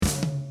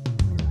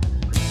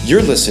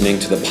You're listening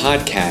to the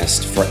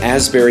podcast for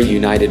Asbury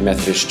United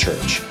Methodist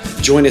Church.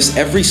 Join us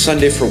every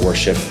Sunday for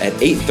worship at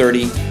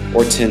 8:30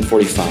 or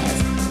 10:45.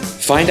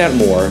 Find out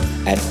more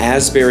at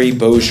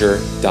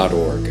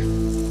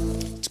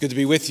asburybossier.org. It's good to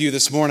be with you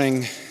this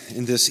morning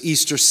in this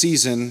Easter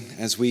season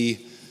as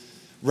we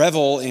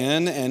revel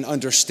in and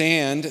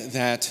understand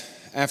that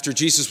after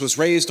Jesus was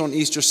raised on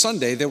Easter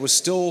Sunday, there was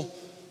still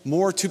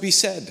more to be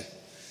said.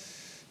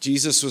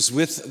 Jesus was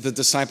with the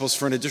disciples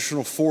for an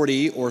additional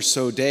 40 or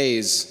so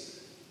days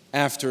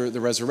after the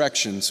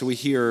resurrection. So we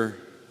hear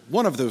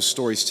one of those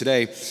stories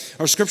today.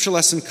 Our scripture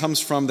lesson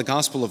comes from the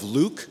Gospel of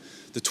Luke,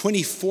 the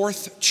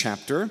 24th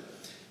chapter,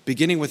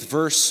 beginning with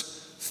verse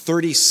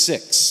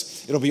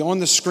 36. It'll be on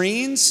the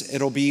screens,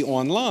 it'll be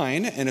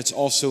online, and it's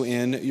also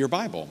in your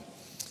Bible.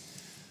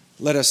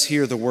 Let us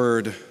hear the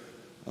word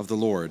of the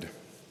Lord.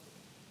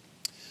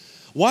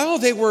 While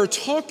they were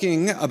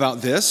talking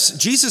about this,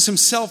 Jesus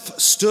himself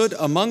stood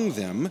among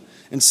them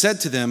and said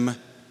to them,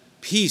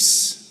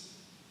 "Peace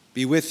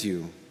be with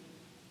you."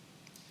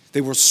 They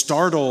were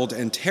startled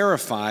and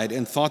terrified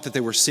and thought that they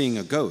were seeing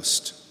a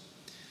ghost.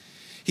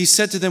 He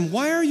said to them,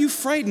 "Why are you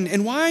frightened,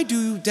 and why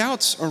do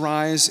doubts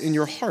arise in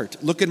your heart?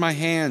 Look at my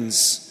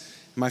hands,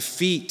 my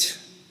feet.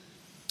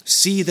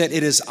 See that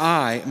it is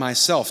I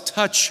myself.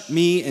 Touch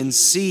me and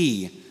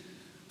see.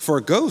 For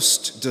a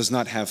ghost does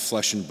not have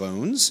flesh and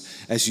bones,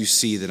 as you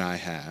see that I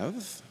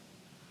have."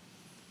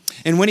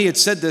 And when he had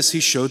said this, he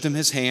showed them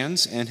his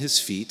hands and his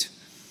feet.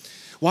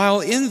 While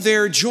in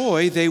their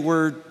joy they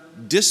were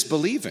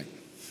disbelieving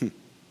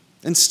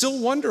and still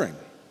wondering,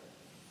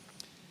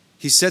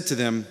 he said to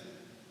them,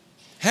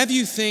 Have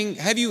you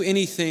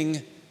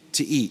anything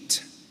to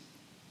eat?"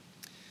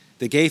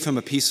 They gave him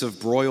a piece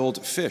of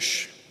broiled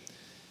fish,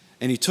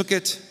 and he took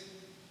it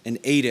and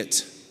ate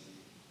it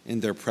in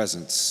their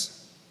presence.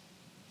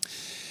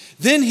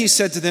 Then he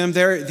said to them,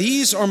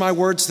 "These are my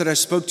words that I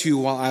spoke to you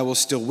while I was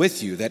still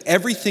with you, that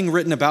everything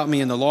written about me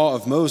in the law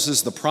of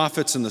Moses, the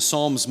prophets, and the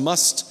Psalms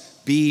must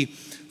be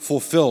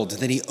fulfilled."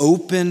 Then he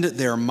opened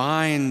their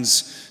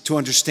minds to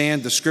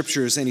understand the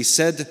scriptures, and he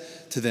said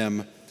to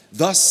them,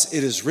 "Thus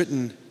it is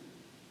written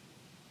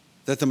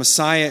that the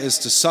Messiah is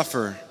to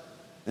suffer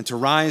and to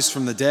rise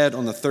from the dead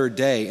on the third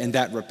day, and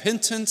that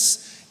repentance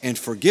and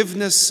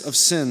forgiveness of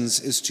sins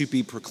is to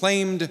be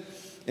proclaimed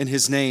in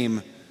his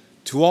name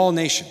to all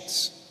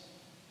nations,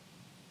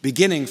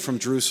 beginning from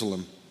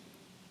Jerusalem.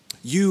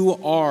 You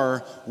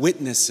are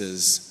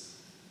witnesses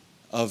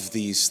of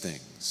these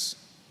things."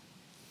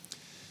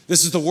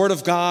 This is the word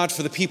of God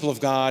for the people of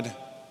God.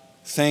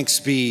 Thanks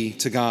be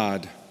to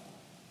God.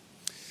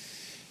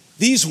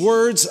 These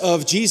words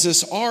of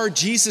Jesus are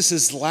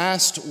Jesus'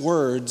 last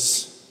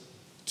words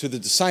to the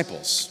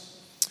disciples,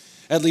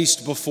 at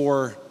least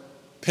before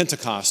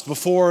Pentecost,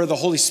 before the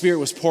Holy Spirit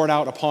was poured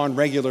out upon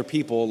regular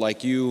people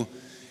like you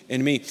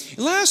and me.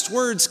 Last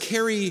words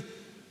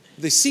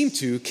seem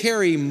to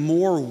carry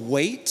more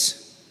weight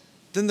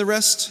than the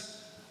rest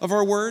of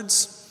our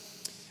words.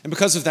 And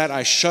because of that,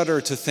 I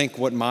shudder to think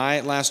what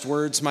my last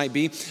words might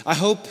be. I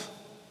hope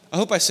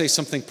I say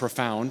something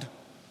profound.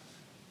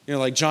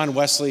 Like John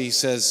Wesley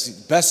says,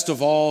 "Best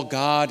of all,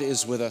 God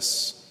is with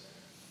us."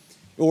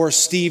 Or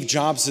Steve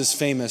Jobs'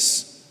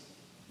 famous,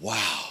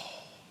 "Wow."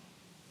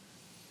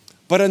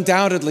 But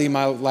undoubtedly,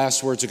 my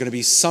last words are going to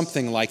be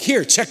something like,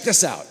 "Here, check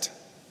this out,"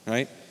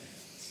 right?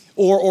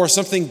 Or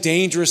something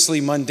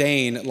dangerously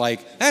mundane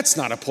like, "That's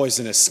not a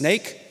poisonous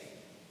snake,"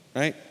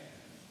 right?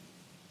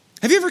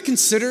 Have you ever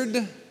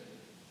considered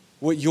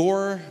what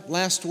your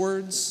last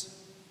words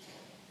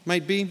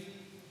might be?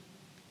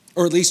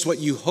 Or at least what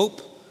you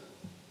hope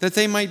that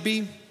they might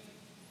be?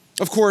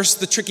 Of course,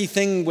 the tricky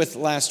thing with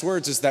last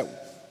words is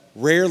that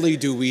rarely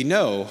do we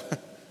know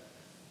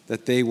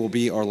that they will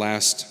be our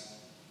last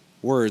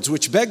words,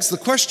 which begs the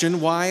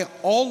question why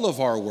all of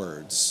our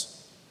words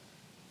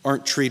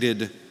aren't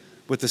treated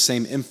with the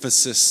same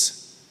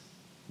emphasis,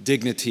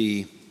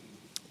 dignity,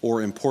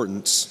 or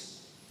importance.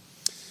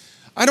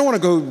 I don't want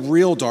to go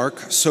real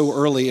dark so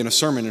early in a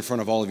sermon in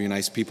front of all of you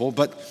nice people,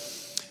 but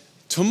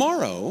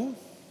tomorrow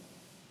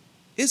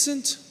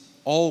isn't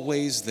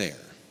always there.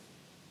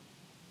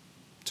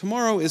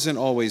 Tomorrow isn't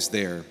always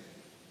there.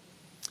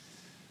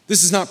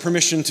 This is not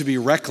permission to be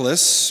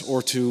reckless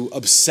or to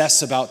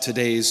obsess about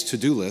today's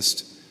to-do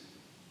list.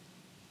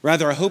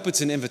 Rather, I hope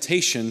it's an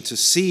invitation to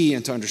see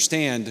and to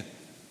understand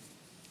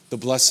the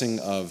blessing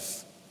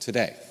of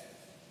today.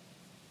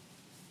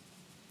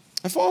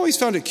 I've always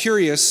found it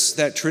curious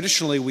that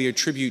traditionally we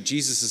attribute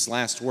Jesus'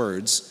 last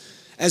words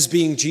as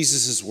being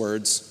Jesus'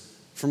 words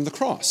from the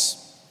cross.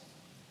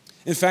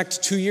 In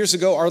fact, 2 years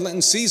ago, our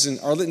Lenten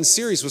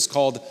series was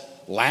called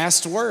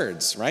Last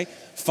Words, right?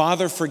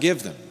 "Father,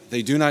 forgive them.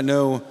 They do not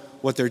know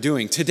what they're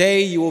doing.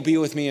 Today you will be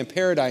with me in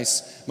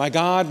paradise. My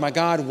God,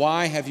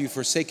 why have you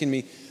forsaken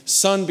me?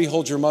 Son,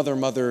 behold your mother.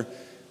 Mother,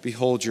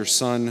 behold your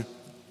son."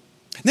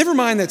 Never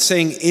mind that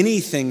saying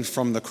anything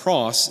from the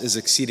cross is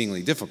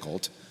exceedingly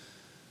difficult,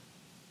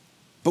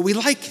 but we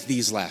like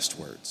these last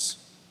words.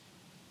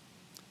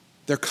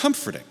 They're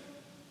comforting.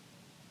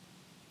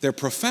 They're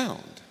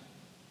profound.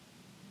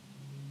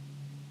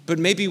 But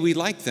maybe we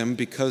like them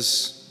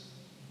because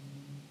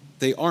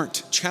they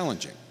aren't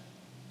challenging.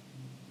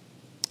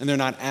 And they're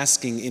not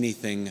asking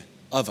anything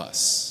of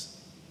us.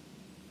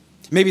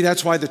 Maybe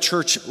that's why the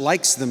church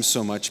likes them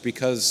so much,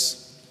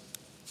 because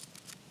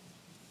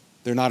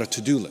they're not a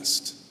to-do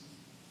list.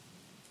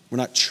 We're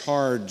not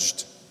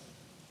charged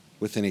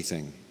with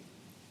anything.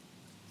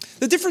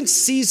 The different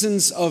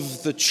seasons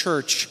of the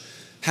church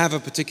have a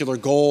particular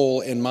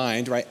goal in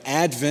mind, right?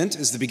 Advent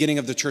is the beginning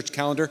of the church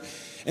calendar.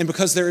 And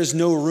because there is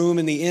no room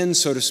in the inn,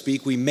 so to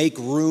speak, we make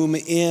room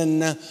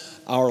in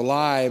our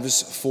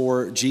lives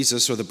for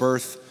Jesus, or the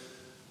birth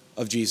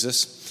of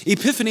Jesus.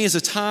 Epiphany is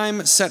a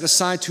time set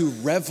aside to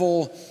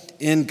revel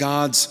in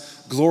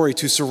God's glory,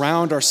 to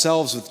surround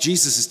ourselves with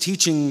Jesus'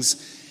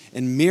 teachings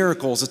and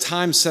miracles, a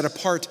time set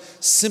apart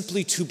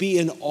simply to be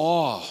in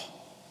awe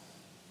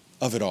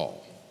of it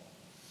all.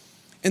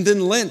 And then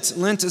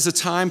Lent is a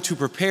time to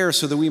prepare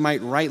so that we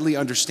might rightly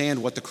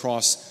understand what the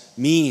cross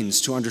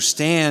means, to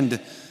understand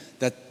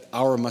that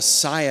our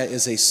Messiah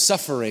is a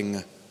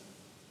suffering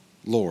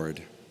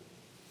Lord.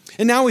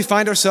 And now we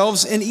find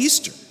ourselves in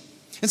Easter.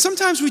 And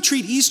sometimes we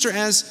treat Easter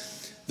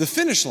as the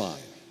finish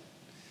line.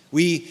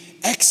 We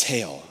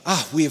exhale.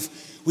 We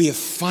have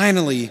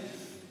finally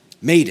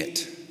made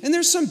it. And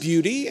there's some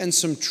beauty and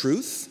some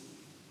truth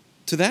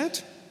to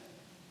that.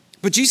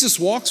 But Jesus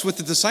walks with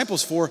the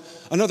disciples for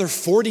another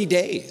 40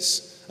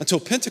 days until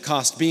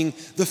Pentecost, being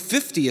the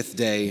 50th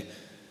day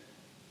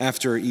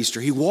after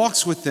Easter. He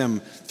walks with them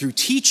through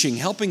teaching,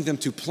 helping them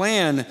to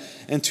plan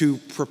and to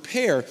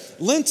prepare.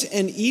 Lent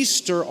and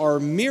Easter are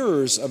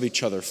mirrors of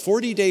each other,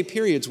 40-day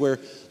periods where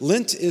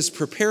Lent is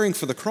preparing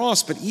for the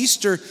cross, but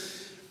Easter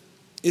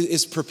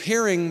is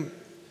preparing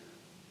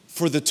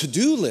for the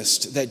to-do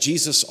list that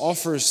Jesus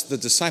offers the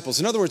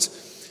disciples. In other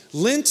words,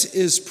 Lent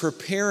is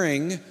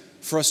preparing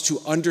for us to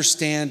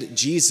understand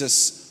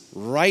Jesus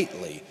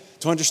rightly,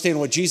 to understand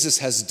what Jesus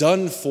has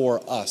done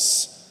for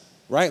us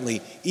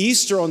rightly.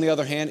 Easter, on the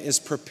other hand, is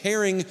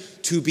preparing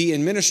to be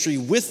in ministry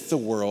with the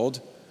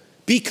world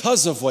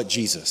because of what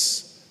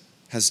Jesus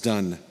has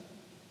done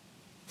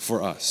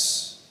for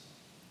us.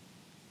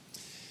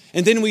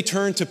 And then we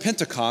turn to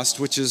Pentecost,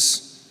 which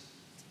is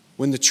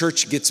when the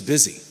church gets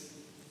busy,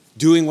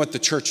 doing what the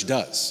church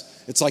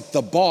does. It's like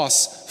the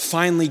boss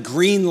finally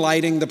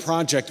green-lighting the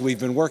project we've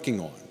been working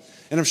on.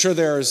 And I'm sure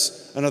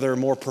there's another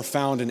more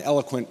profound and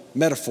eloquent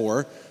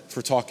metaphor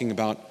for talking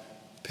about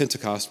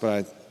Pentecost,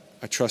 but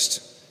I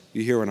trust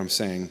you hear what I'm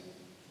saying.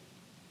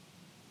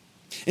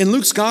 In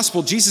Luke's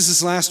gospel,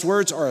 Jesus' last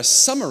words are a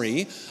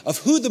summary of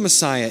who the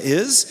Messiah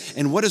is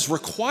and what is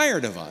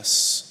required of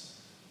us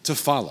to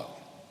follow.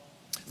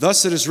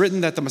 Thus it is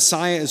written that the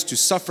Messiah is to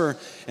suffer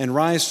and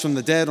rise from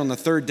the dead on the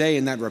third day,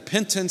 and that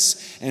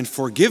repentance and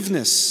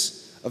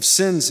forgiveness of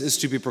sins is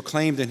to be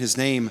proclaimed in his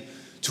name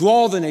to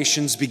all the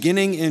nations,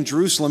 beginning in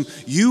Jerusalem.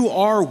 You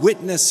are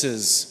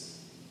witnesses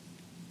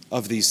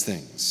of these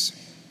things.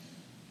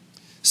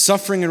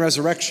 Suffering and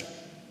resurrection,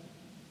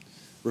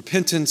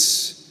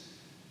 repentance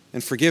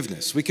and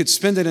forgiveness. We could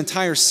spend an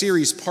entire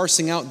series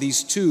parsing out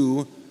these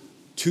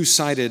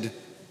two-sided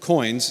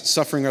coins,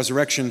 suffering,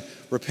 resurrection,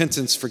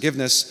 repentance,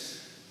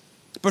 forgiveness.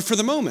 But for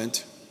the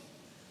moment,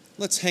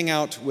 let's hang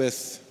out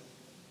with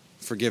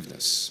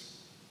forgiveness.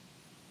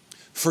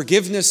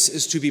 Forgiveness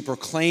is to be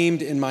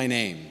proclaimed in my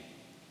name,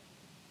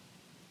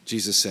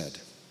 Jesus said.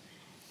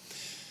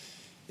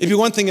 It'd be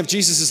one thing if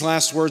Jesus'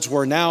 last words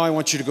were, now I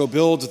want you to go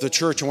build the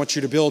church, I want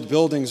you to build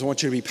buildings, I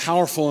want you to be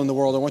powerful in the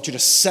world, I want you to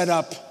set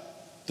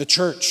up the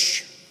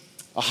church,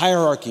 a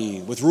hierarchy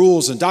with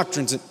rules and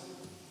doctrines.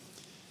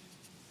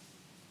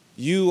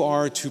 You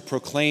are to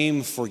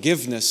proclaim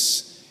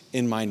forgiveness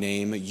in my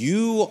name.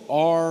 You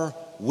are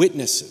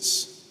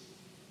witnesses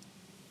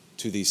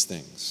to these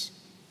things,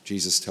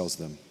 Jesus tells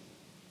them.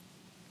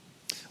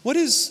 What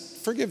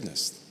is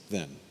forgiveness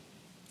then?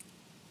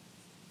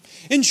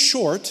 In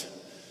short,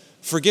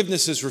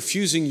 forgiveness is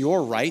refusing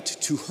your right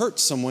to hurt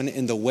someone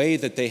in the way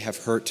that they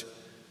have hurt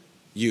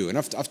you. And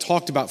I've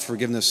talked about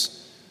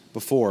forgiveness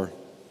before.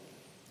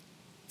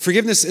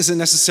 Forgiveness isn't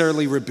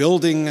necessarily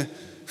rebuilding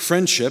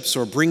friendships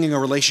or bringing a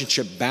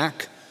relationship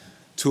back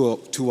to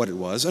what it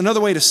was.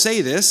 Another way to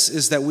say this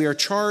is that we are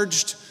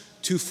charged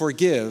to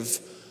forgive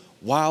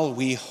while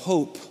we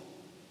hope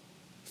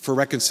for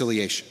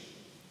reconciliation.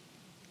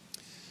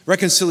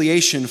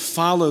 Reconciliation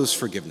follows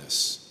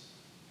forgiveness.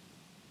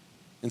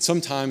 And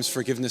sometimes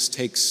forgiveness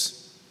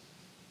takes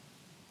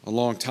a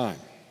long time.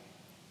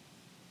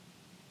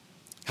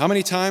 How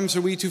many times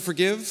are we to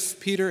forgive?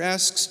 Peter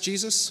asks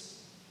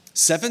Jesus.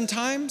 7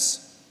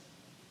 times?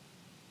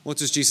 What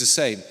does Jesus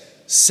say?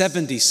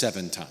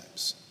 77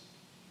 times.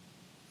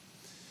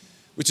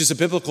 Which is a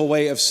biblical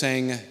way of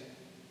saying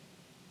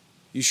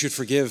you should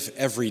forgive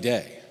every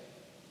day.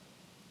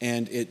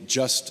 And it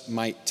just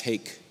might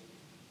take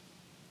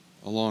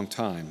a long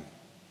time.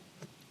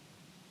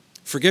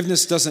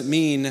 Forgiveness doesn't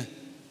mean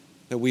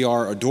that we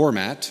are a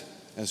doormat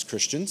as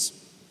Christians.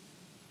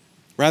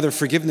 Rather,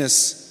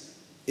 forgiveness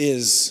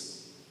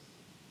is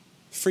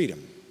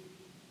freedom.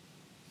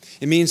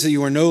 It means that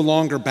you are no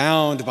longer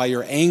bound by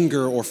your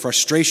anger or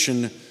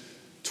frustration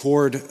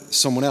toward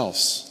someone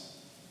else.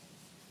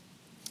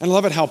 And I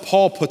love it how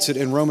Paul puts it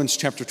in Romans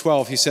chapter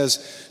 12. He says,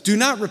 "Do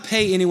not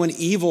repay anyone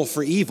evil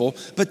for evil,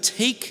 but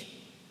take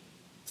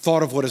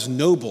thought of what is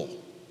noble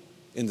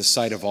in the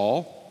sight of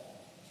all.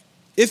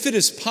 If it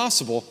is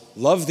possible,"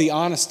 love the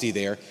honesty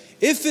there,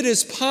 "if it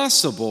is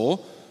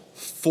possible,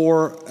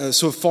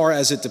 so far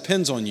as it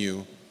depends on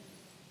you,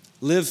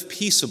 live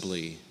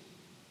peaceably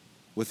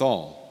with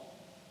all.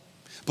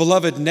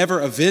 Beloved,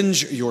 never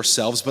avenge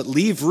yourselves, but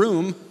leave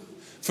room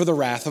for the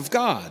wrath of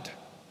God.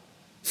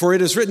 For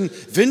it is written,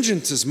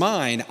 'Vengeance is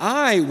mine,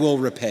 I will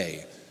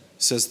repay,'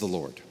 says the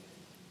Lord."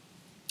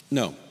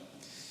 No,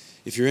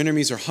 if your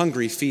enemies are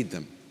hungry, feed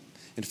them.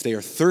 And if they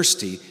are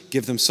thirsty,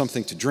 give them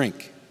something to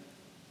drink.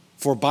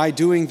 For by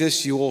doing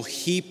this, you will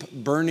heap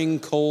burning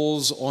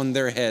coals on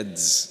their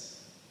heads.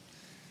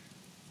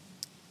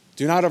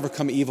 Do not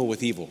overcome evil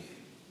with evil,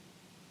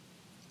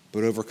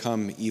 but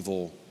overcome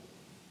evil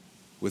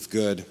with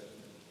good.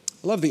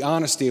 I love the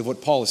honesty of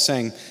what Paul is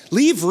saying.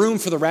 Leave room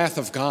for the wrath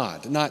of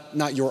God,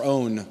 not your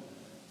own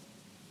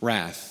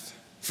wrath.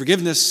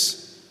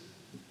 Forgiveness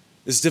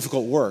is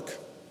difficult work.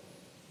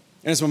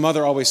 And as my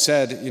mother always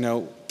said,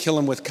 kill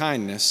him with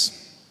kindness.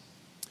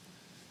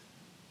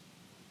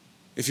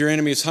 If your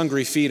enemy is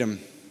hungry, feed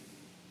him.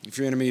 If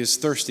your enemy is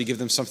thirsty, give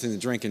them something to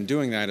drink. And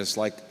doing that is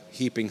like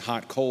heaping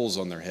hot coals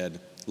on their head.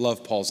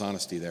 Love Paul's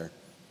honesty there.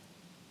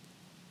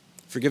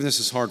 Forgiveness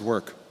is hard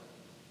work,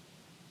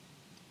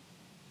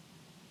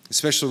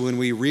 especially when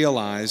we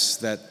realize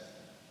that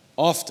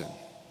often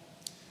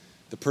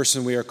the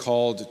person we are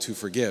called to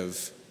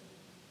forgive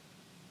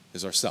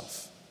is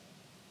ourselves.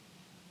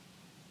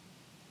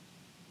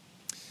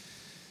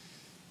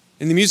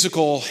 In the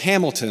musical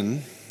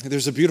Hamilton,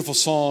 there's a beautiful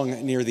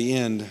song near the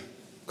end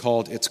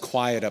called "It's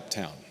Quiet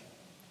Uptown."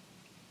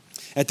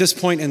 At this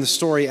point in the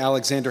story,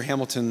 Alexander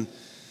Hamilton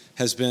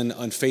has been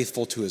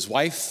unfaithful to his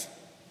wife.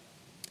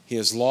 He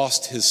has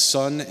lost his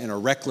son in a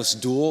reckless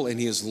duel, and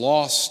he has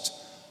lost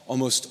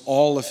almost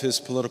all of his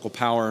political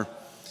power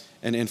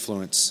and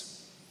influence.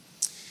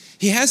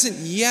 He hasn't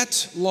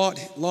yet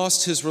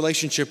lost his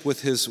relationship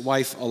with his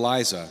wife,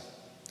 Eliza,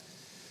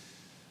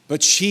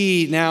 but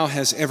she now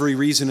has every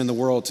reason in the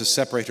world to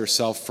separate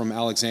herself from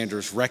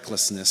Alexander's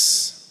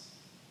recklessness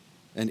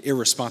and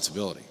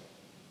irresponsibility.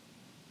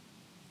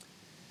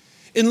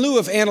 In lieu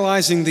of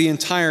analyzing the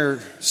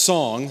entire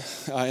song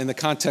in the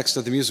context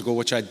of the musical,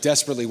 which I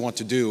desperately want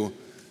to do,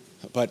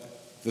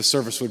 but the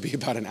service would be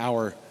about an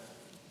hour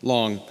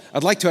long,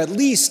 I'd like to at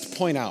least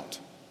point out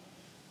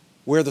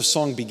where the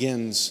song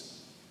begins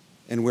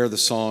and where the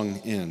song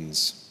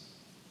ends.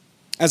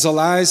 As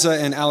Eliza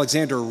and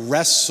Alexander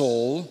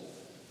wrestle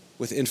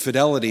with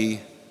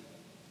infidelity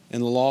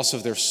and the loss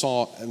of their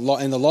son,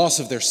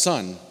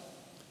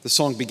 the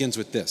song begins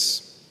with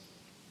this: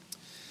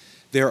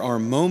 "There are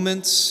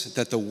moments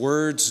that the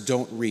words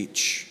don't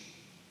reach.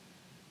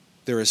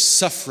 There is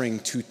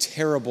suffering too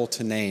terrible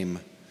to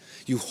name.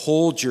 You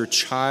hold your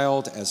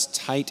child as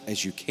tight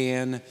as you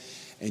can,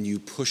 and you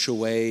push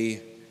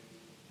away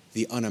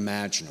the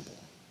unimaginable."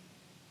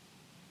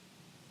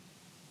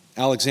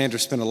 Alexander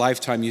spent a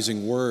lifetime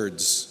using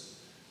words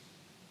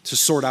to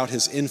sort out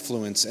his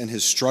influence and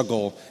his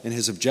struggle and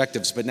his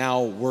objectives, but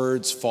now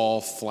words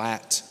fall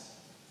flat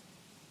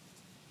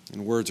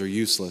and words are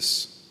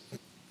useless.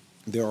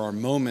 There are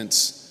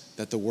moments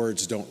that the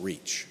words don't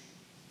reach.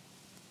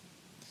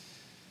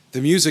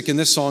 The music in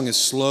this song is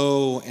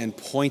slow and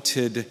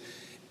pointed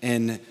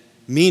and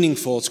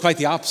meaningful. It's quite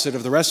the opposite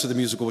of the rest of the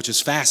musical, which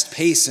is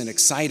fast-paced and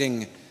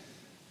exciting.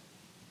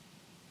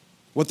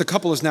 What the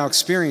couple is now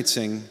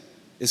experiencing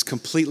is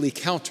completely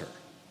counter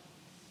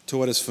to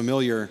what is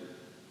familiar,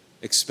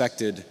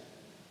 expected,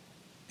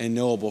 and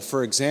knowable.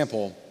 For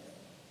example,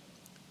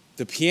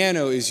 the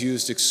piano is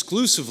used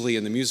exclusively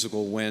in the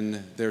musical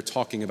when they're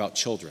talking about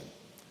children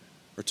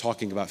or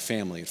talking about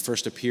family. It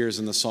first appears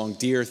in the song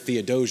 "Dear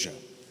Theodosia,"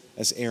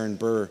 as Aaron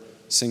Burr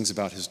sings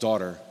about his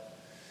daughter.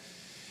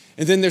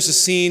 And then there's a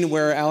scene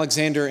where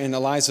Alexander and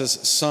Eliza's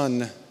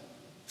son,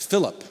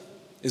 Philip,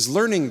 is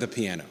learning the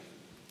piano,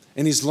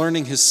 and he's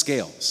learning his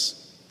scales.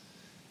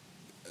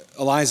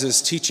 Eliza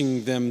is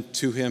teaching them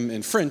to him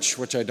in French,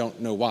 which I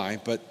don't know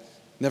why, but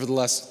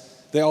nevertheless,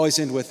 they always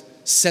end with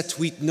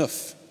 7, 8, 9,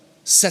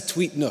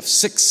 7, 8, 9,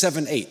 6,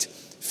 7, 8.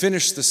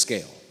 Finish the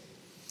scale.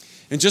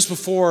 And just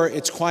before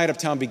 "It's Quiet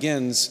Uptown"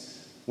 begins,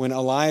 when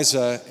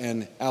Eliza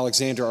and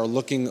Alexander are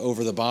looking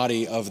over the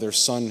body of their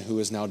son who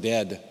is now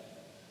dead,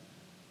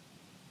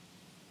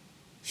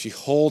 she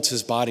holds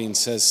his body and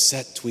says,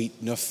 7,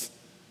 8, 9.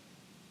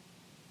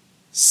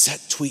 7,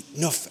 8,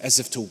 9, as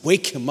if to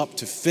wake him up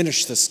to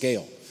finish the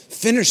scale.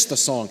 Finish the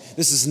song.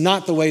 This is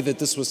not the way that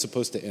this was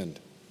supposed to end.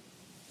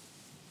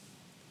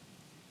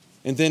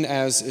 And then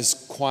as It's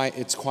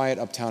Quiet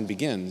Uptown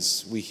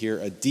begins, we hear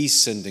a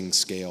descending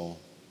scale,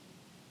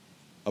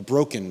 a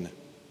broken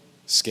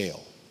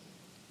scale.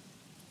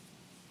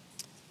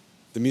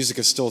 The music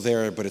is still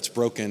there, but it's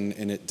broken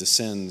and it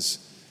descends.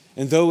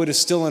 And though it is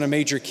still in a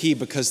major key,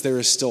 because there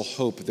is still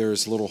hope, there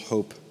is little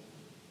hope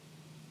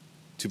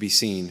to be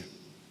seen.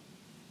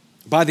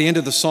 By the end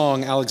of the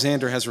song,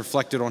 Alexander has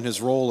reflected on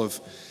his role of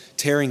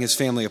tearing his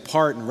family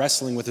apart and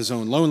wrestling with his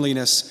own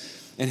loneliness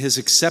and his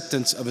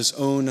acceptance of his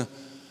own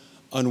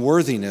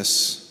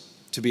unworthiness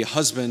to be a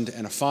husband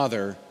and a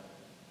father.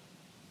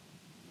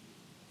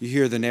 You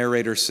hear the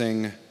narrator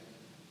sing,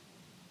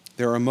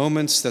 "There are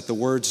moments that the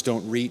words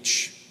don't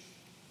reach.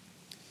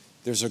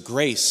 There's a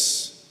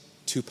grace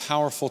too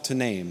powerful to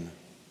name.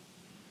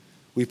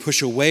 We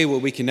push away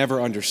what we can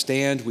never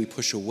understand. We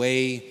push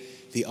away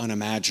the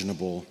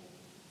unimaginable."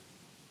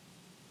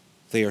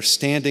 They are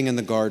standing in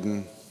the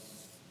garden,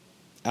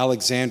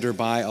 Alexander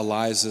by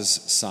Eliza's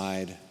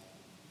side.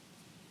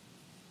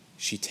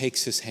 She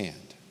takes his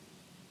hand,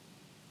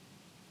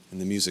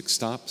 and the music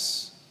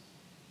stops,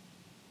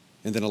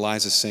 and then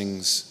Eliza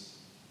sings,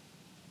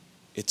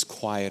 "It's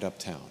quiet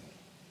uptown,"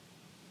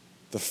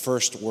 the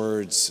first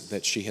words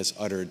that she has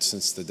uttered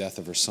since the death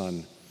of her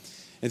son.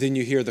 And then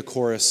you hear the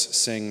chorus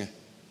sing,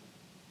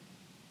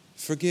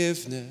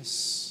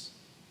 "Forgiveness.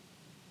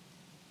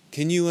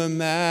 Can you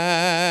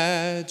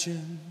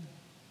imagine?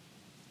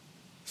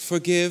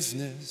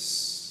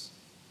 Forgiveness.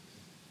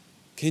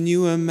 Can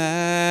you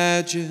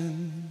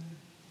imagine?"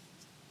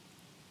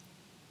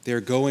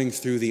 They're going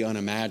through the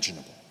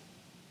unimaginable.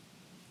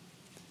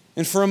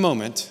 And for a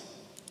moment,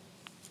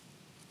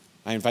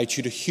 I invite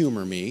you to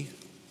humor me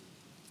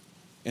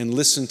and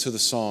listen to the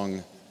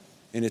song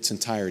in its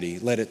entirety.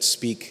 Let it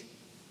speak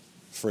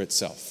for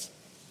itself.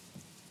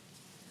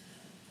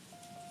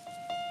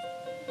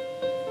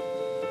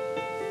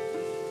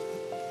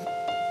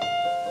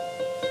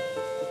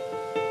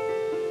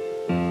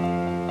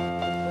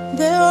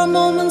 There are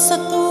moments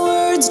that the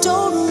words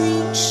don't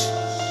reach.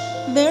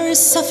 There is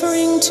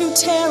suffering too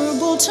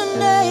terrible to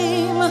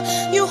name.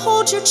 You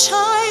hold your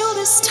child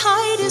as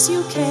tight as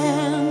you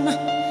can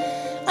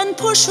and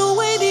push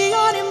away the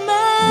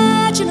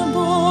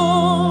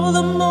unimaginable.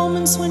 The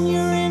moments when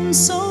you're in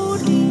so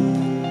deep,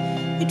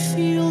 it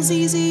feels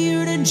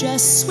easier to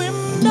just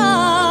swim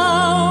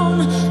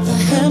down. The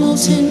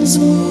Hamiltons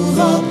move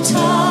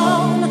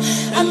uptown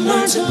and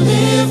learn to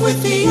live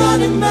with the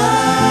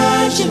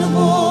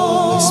unimaginable.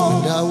 I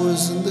spend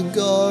hours in the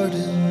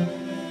garden.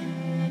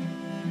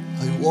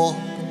 I walk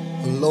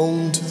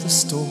alone to the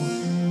store,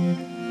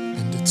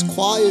 and it's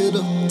quiet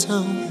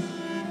uptown.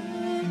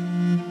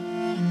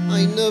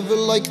 I never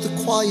liked the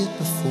quiet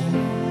before.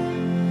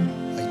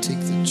 I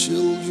take the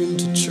children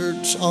to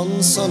church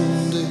on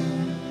Sunday,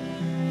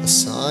 a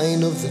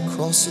sign of the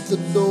cross at the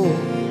door,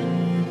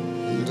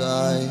 and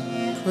I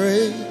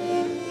pray.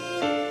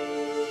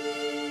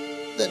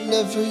 That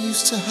never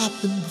used to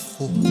happen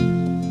before.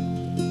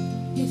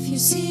 If you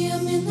see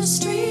him in the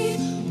street,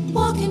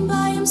 walking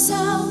by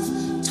himself,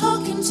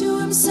 talking to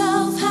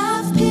himself,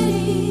 have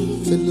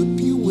pity. Philip,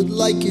 you would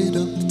like it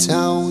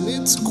uptown.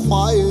 It's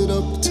quiet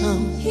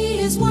uptown. He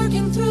is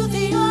working through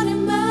the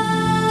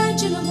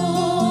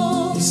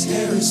unimaginable. His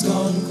hair is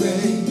gone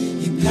gray.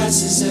 He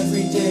passes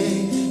every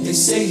day. They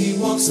say he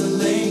walks the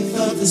length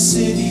of the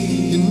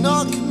city. You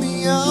knock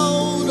me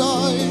out,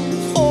 I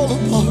fall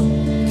apart.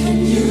 Can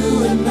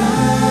you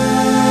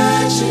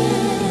imagine?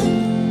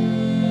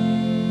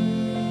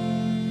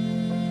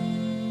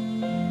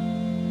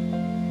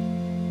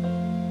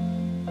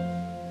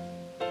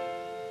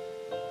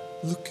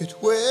 Look at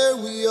where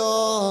we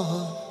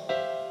are.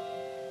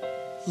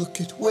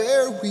 Look at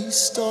where we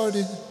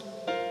started.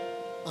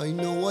 I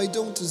know I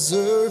don't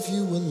deserve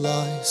you,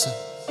 Eliza,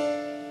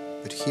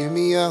 but hear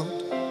me out,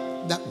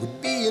 that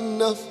would be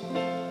enough.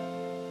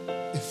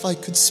 If I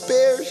could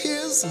spare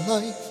his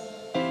life,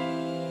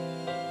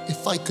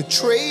 if I could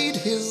trade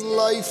his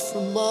life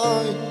for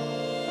mine,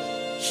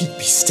 he'd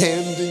be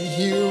standing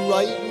here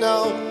right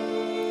now,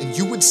 and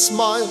you would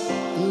smile,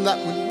 and that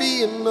would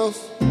be enough.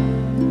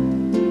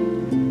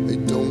 I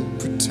don't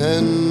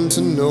pretend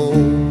to know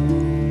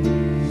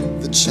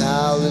the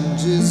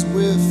challenges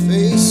we're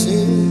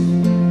facing.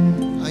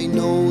 I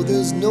know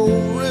there's no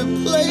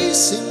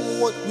replacing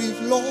what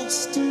we've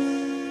lost,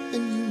 and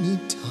you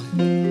need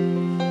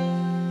time,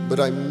 but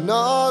I'm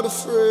not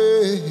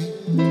afraid.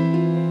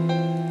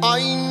 I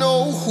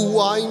know who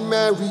I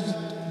married.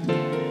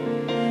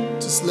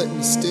 Just let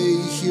me stay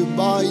here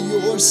by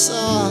your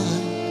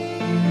side.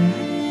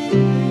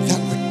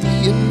 That would be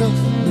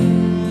enough.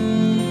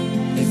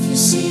 If you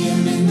see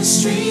him in the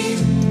street,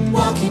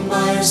 walking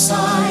by her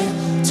side,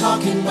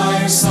 talking by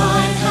her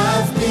side,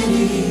 have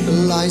pity.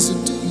 Eliza,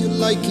 do you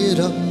like it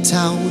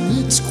uptown?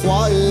 It's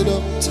quiet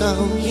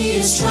uptown. He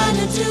is trying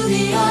to do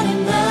the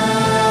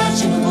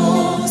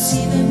unimaginable.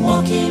 See them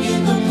walking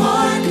in the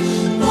park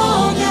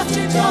long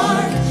after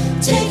dark,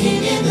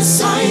 taking in the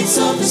sights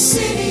of the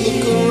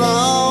city.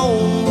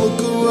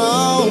 Look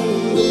around,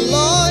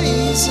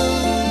 Eliza.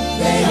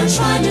 They are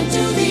trying to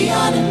do the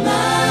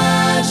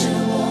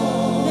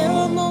unimaginable. There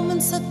are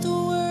moments that the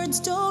words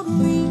don't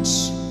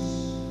reach.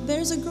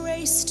 There's a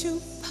grace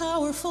too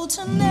powerful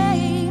to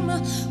name.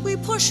 We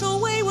push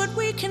away what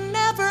we can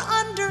never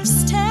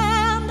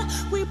understand.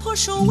 We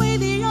push away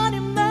the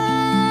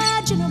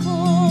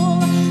unimaginable.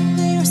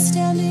 They are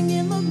standing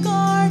in the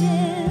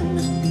garden,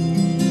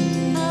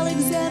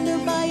 Alexander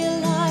by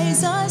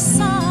Eliza's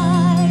side.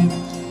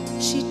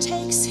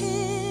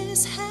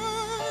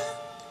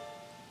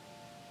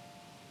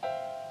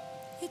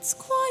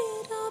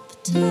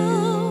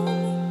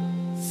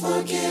 town.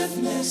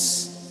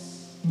 Forgiveness.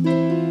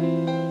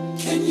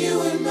 Can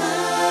you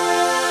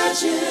imagine?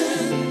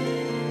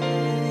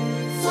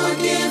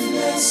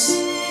 Forgiveness.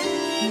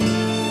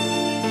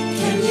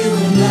 Can you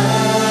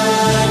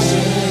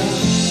imagine?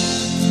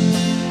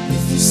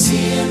 If you see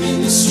him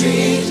in the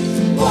street,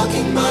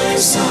 walking by your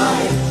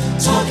side,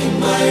 talking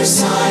by your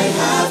side,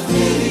 have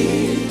pity.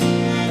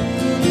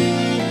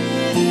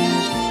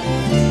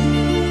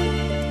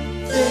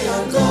 They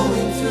are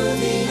going through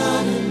the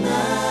unimaginable.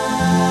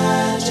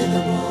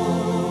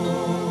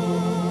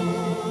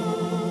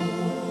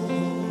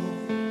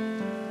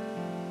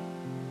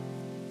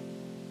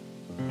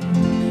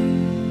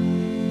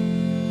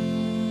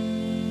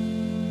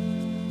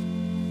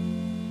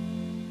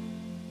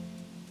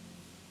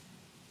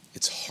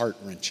 It's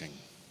heart-wrenching.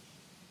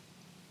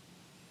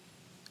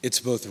 It's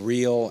both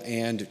real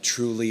and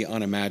truly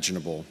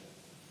unimaginable.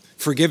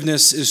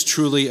 Forgiveness is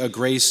truly a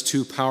grace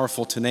too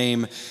powerful to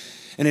name,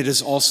 and it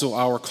is also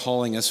our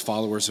calling as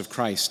followers of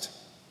Christ.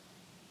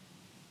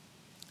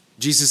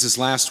 Jesus'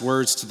 last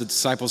words to the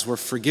disciples were,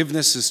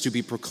 "Forgiveness is to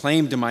be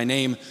proclaimed in my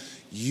name.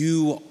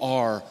 You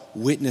are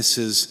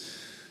witnesses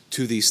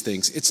to these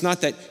things." It's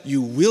not that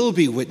you will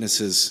be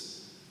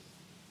witnesses,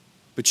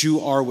 but you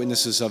are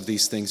witnesses of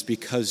these things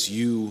because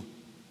you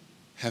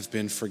have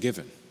been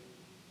forgiven.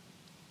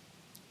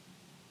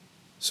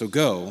 So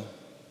go,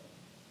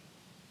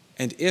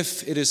 and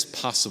if it is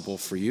possible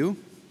for you,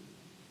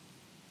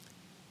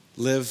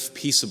 live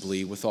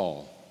peaceably with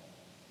all.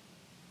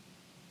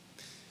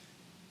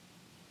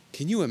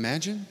 Can you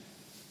imagine?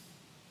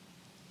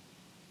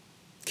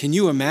 Can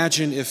you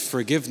imagine if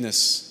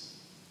forgiveness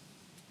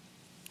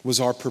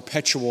was our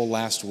perpetual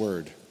last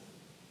word,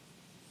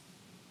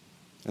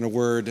 and a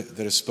word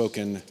that is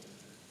spoken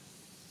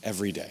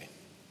every day?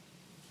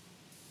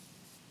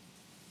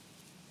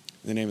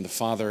 In the name of the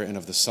Father, and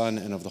of the Son,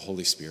 and of the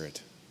Holy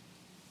Spirit.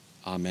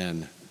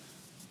 Amen.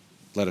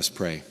 Let us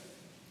pray.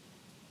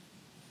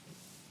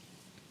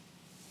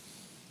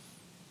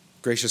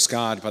 Gracious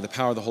God, by the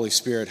power of the Holy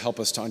Spirit, help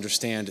us to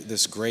understand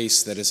this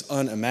grace that is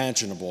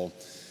unimaginable,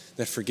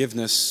 that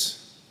forgiveness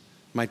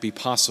might be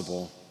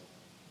possible,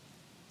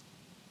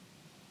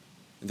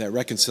 and that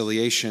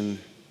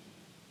reconciliation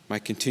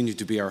might continue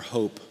to be our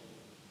hope.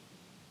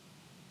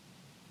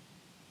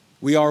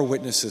 We are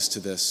witnesses to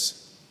this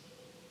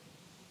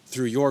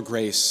through your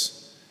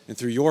grace and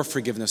through your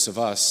forgiveness of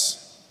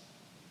us.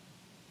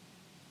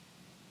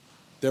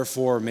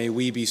 Therefore, may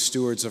we be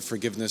stewards of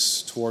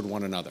forgiveness toward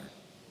one another.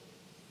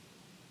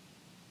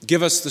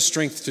 Give us the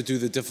strength to do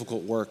the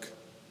difficult work,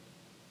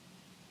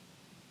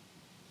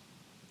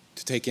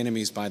 to take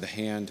enemies by the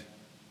hand,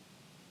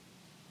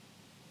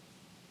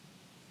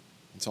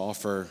 and to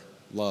offer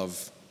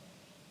love.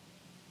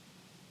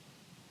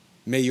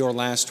 May your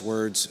last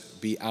words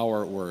be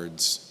our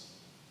words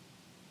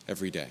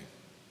every day.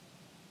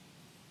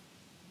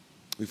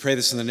 We pray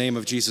this in the name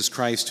of Jesus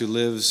Christ, who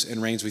lives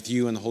and reigns with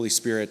you in the Holy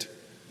Spirit,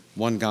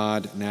 one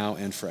God, now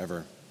and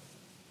forever.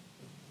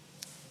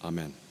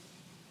 Amen.